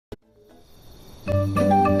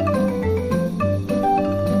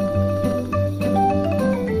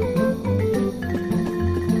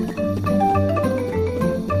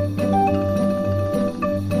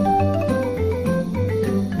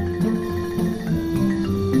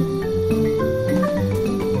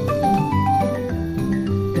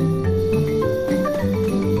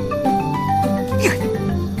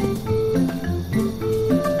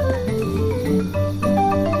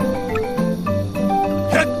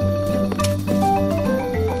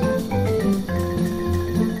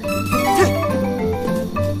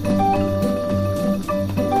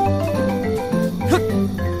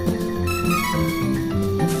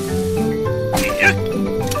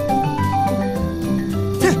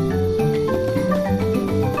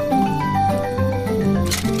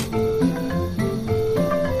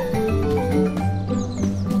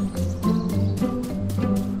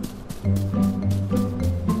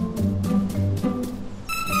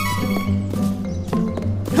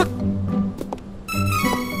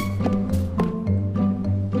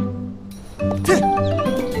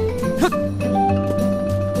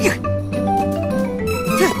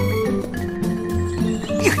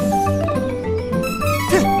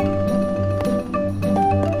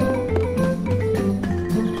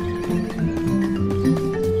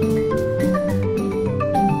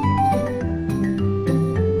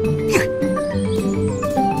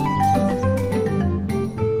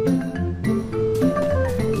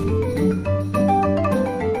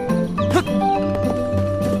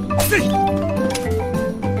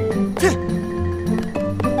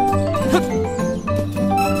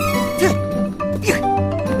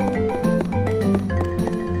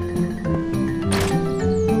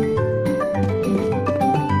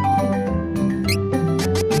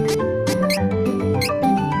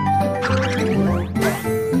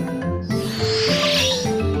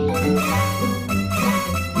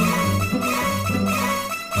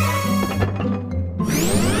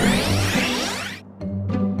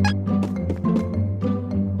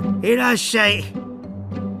いらっしゃい。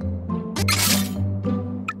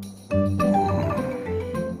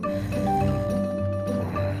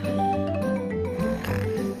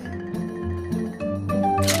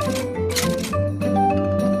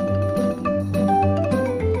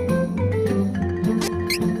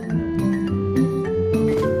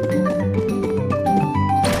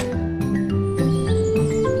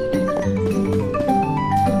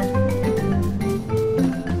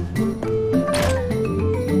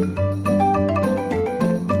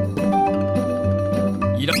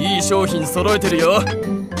いい商品揃えてるよ。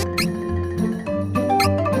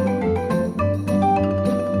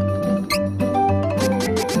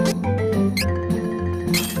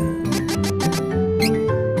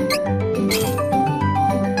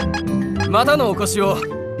またのお越しを。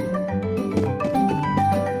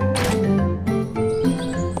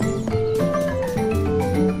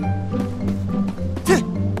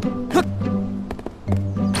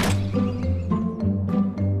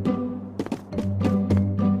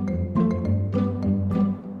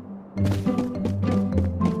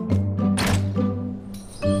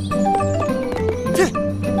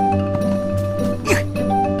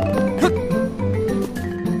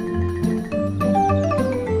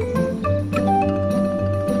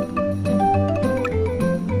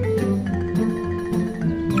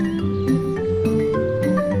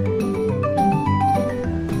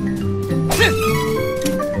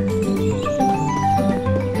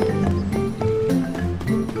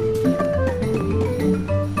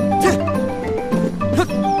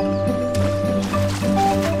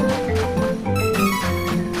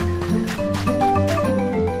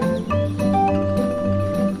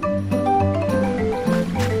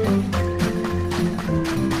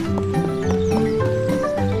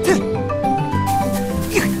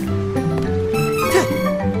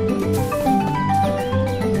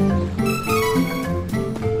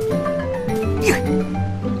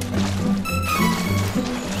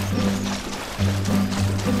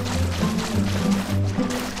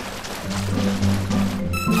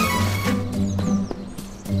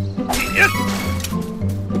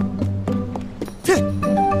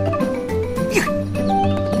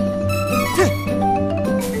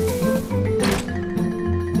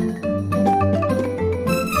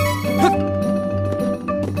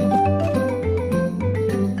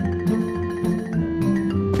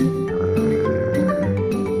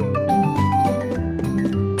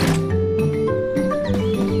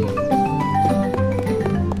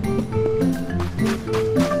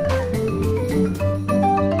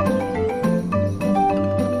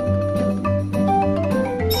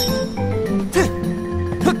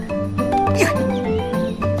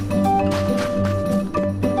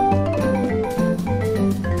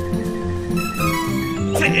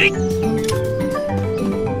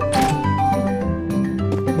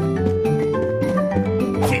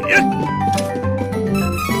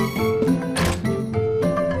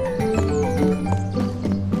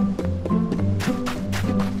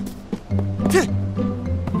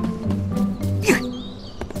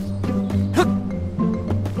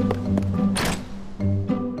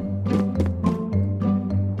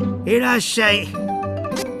いらっしゃい。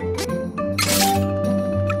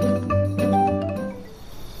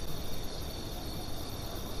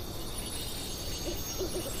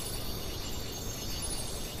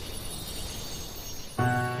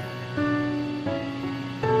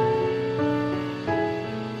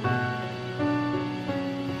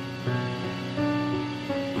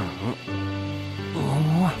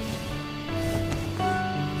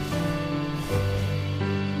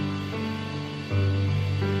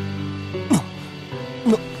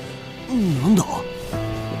なんだ？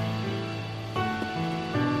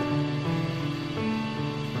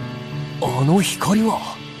あの光は。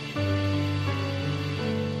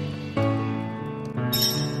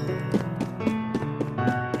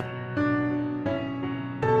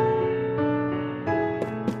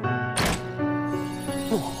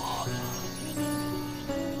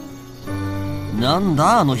なん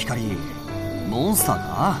だあの光。モンスター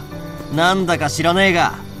か？なんだか知らねえ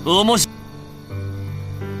が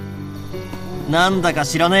なんだか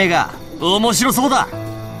知らねえが面白そうだ。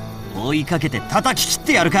追いかけて叩き切っ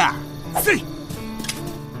てやるか。せい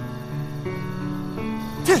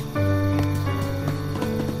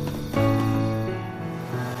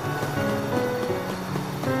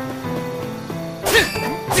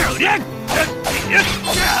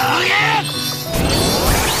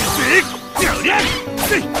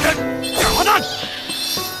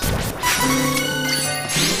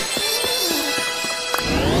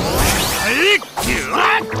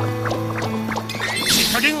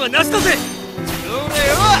加減はなしだぜ。それ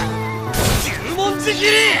は十文字切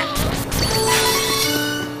り。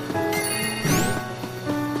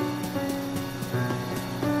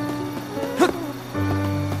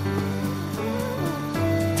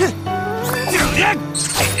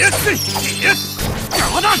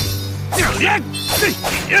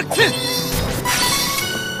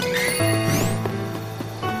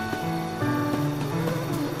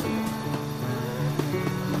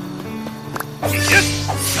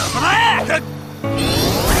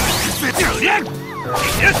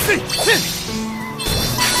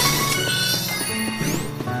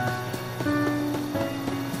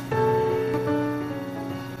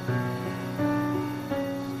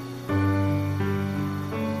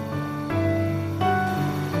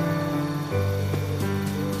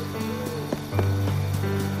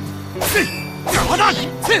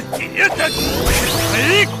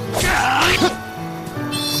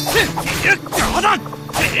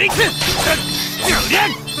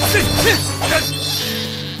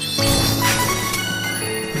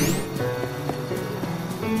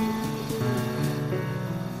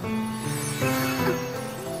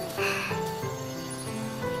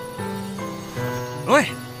おい、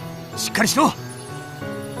しっかりしろ。も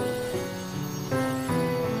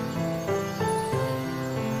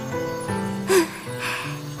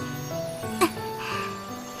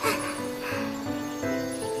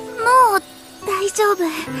う大丈夫。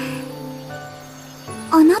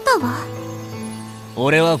あなたは？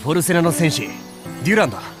俺はフォルセナの戦士デュラン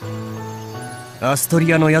だ。アスト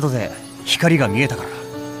リアの宿で光が見えたから。そ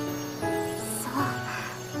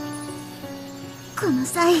う。この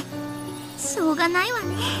際しょうがないわ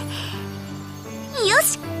ね。よ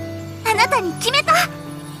し、あなたに決めた。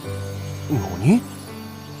何？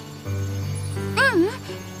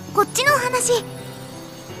こっちの話。ね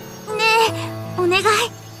え、お願い。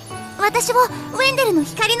私をウェンデルの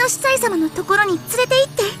光の司祭様のところに連れて行っ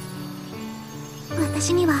て。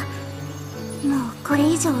私にはもうこれ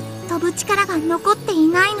以上飛ぶ力が残ってい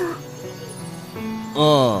ないの。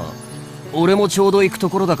ああ、俺もちょうど行くと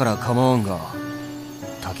ころだから構わんが、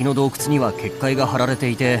滝の洞窟には結界が張られて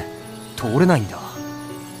いて通れないんだ。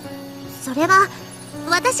それは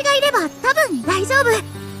私がいれば多分大丈夫。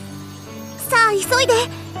さあ急いで。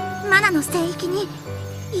マナの聖域に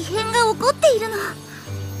異変が起こっているの。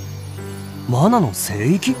マナの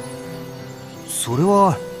聖域？それ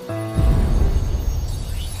は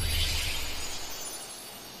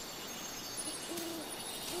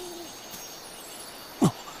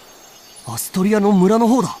アストリアの村の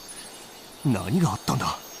方だ。何があったん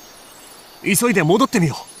だ。急いで戻ってみ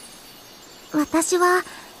よう。私は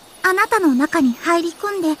あなたの中に入り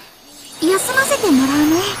込んで休ませてもらう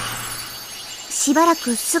ね。しばら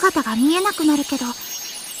く姿が見えなくなるけど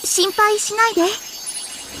心配しないで。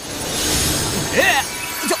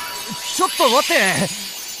ちょっと待って。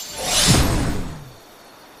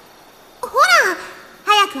ほら、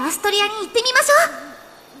早くアストリアに行ってみまし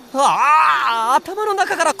ょう。ああ、頭の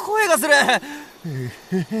中から声がする。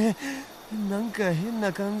なんか変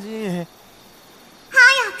な感じ。早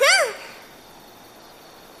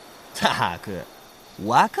く。たく、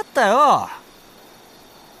わかったよ。